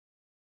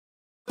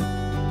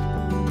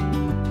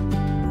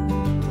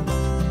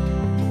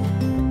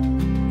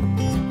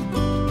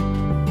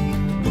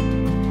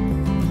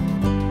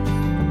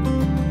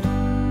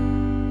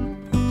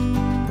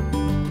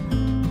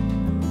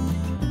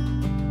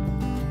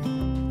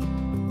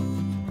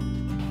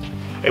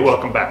Hey,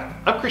 welcome back.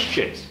 I'm Chris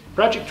Chase,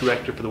 Project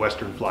Director for the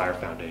Western Flyer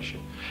Foundation,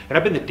 and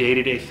I've been the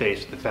day-to-day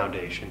face of the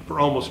foundation for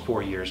almost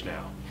 4 years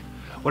now.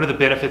 One of the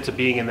benefits of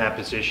being in that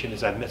position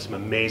is I've met some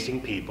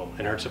amazing people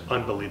and heard some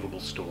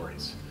unbelievable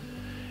stories.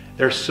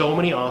 There are so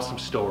many awesome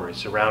stories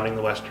surrounding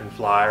the Western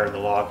Flyer and the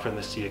log from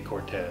the Sea of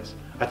Cortez.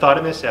 I thought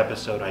in this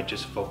episode I'd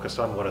just focus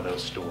on one of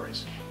those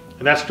stories.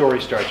 And that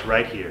story starts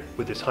right here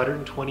with this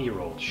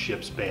 120-year-old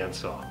ship's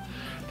bandsaw.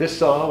 This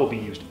saw will be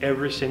used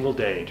every single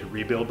day to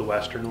rebuild the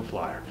Western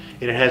Flyer,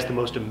 and it has the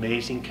most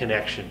amazing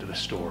connection to the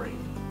story.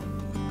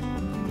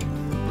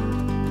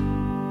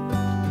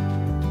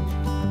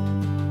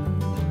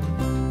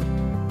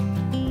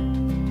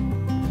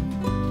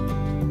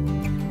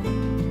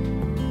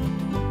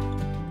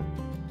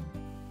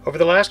 Over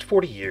the last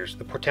 40 years,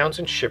 the Port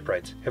Townsend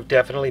shipwrights have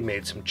definitely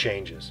made some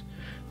changes.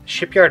 The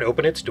shipyard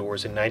opened its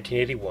doors in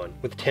 1981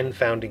 with 10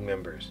 founding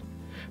members.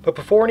 But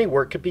before any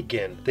work could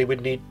begin, they would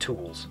need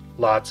tools,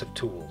 lots of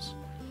tools.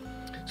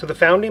 So the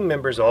founding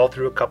members all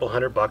threw a couple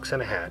 $100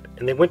 in a hat,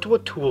 and they went to a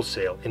tool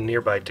sale in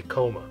nearby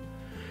Tacoma.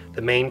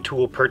 The main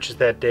tool purchased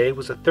that day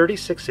was a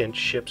 36-inch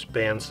ship's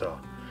bandsaw.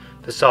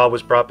 The saw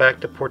was brought back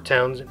to Port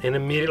Townsend and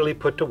immediately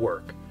put to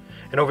work.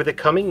 And over the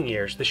coming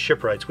years, the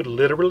shipwrights would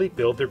literally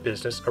build their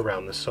business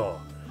around the saw.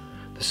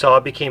 The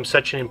saw became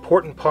such an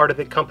important part of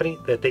the company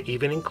that they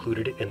even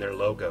included it in their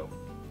logo.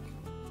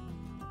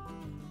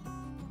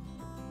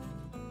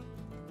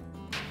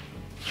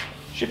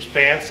 Ship's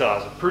bandsaw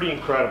is a pretty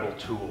incredible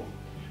tool.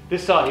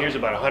 This saw here is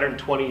about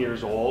 120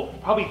 years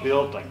old, probably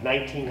built like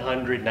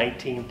 1900,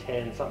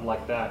 1910, something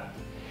like that.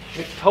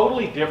 And it's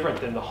totally different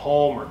than the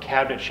home or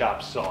cabinet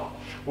shop saw,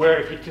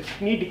 where if you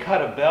just need to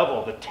cut a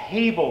bevel, the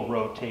table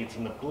rotates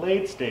and the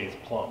blade stays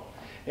plumb.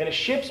 In a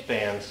ship's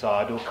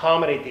bandsaw, to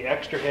accommodate the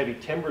extra heavy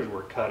timbers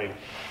we're cutting,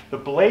 the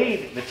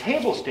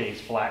table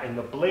stays flat and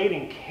the blade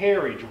and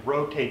carriage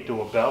rotate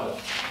to a bevel.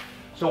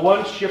 So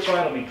one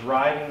shipwright will be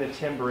driving the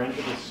timber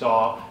into the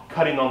saw,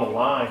 cutting on the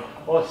line,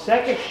 while a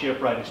second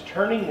shipwright is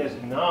turning this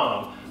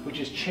knob, which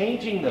is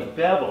changing the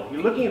bevel.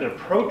 You're looking at a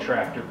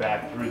protractor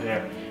back through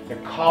there.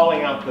 They're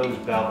calling out those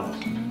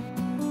bevels.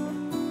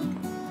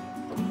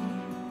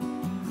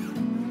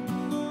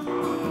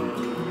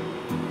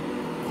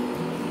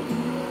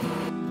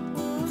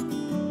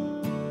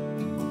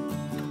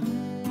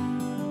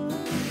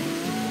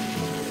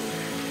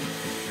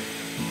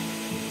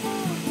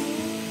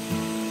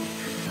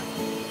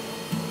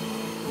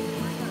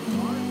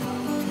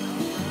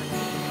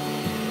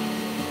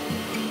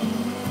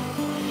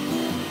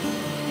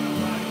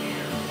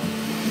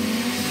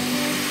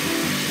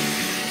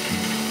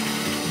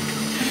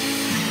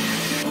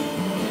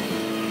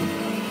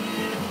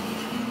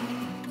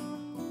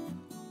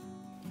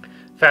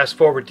 Fast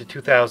forward to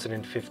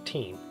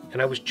 2015,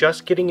 and I was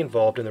just getting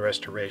involved in the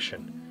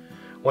restoration.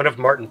 One of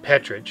Martin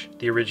Petridge,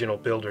 the original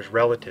builder's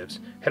relatives,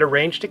 had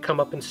arranged to come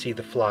up and see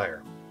the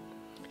flyer.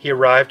 He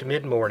arrived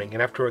mid-morning,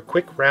 and after a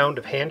quick round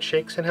of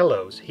handshakes and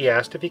hellos, he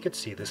asked if he could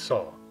see the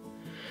saw.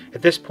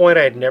 At this point,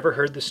 I had never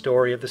heard the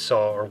story of the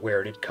saw or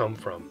where it had come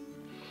from.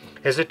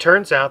 As it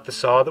turns out, the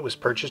saw that was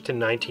purchased in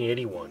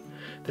 1981,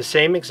 the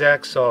same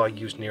exact saw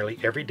used nearly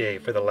every day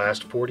for the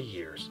last 40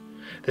 years,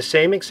 the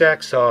same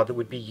exact saw that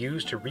would be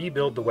used to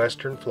rebuild the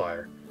Western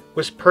Flyer,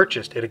 was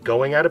purchased at a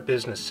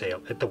going-out-of-business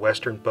sale at the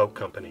Western Boat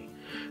Company,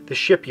 the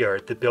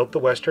shipyard that built the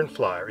Western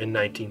Flyer in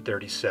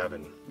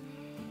 1937.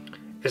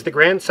 As the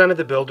grandson of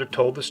the builder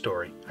told the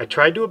story, I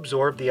tried to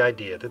absorb the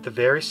idea that the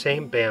very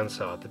same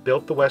bandsaw that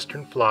built the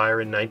Western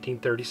Flyer in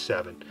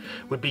 1937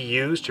 would be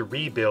used to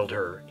rebuild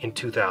her in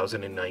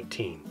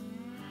 2019.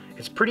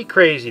 It's pretty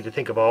crazy to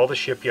think of all the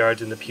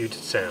shipyards in the Puget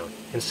Sound,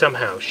 and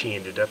somehow she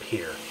ended up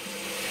here.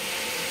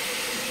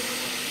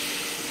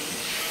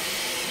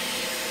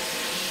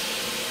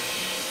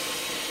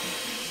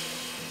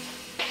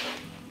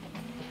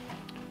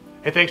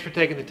 Hey, thanks for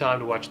taking the time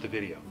to watch the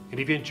video. And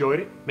if you enjoyed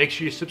it, make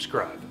sure you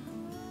subscribe.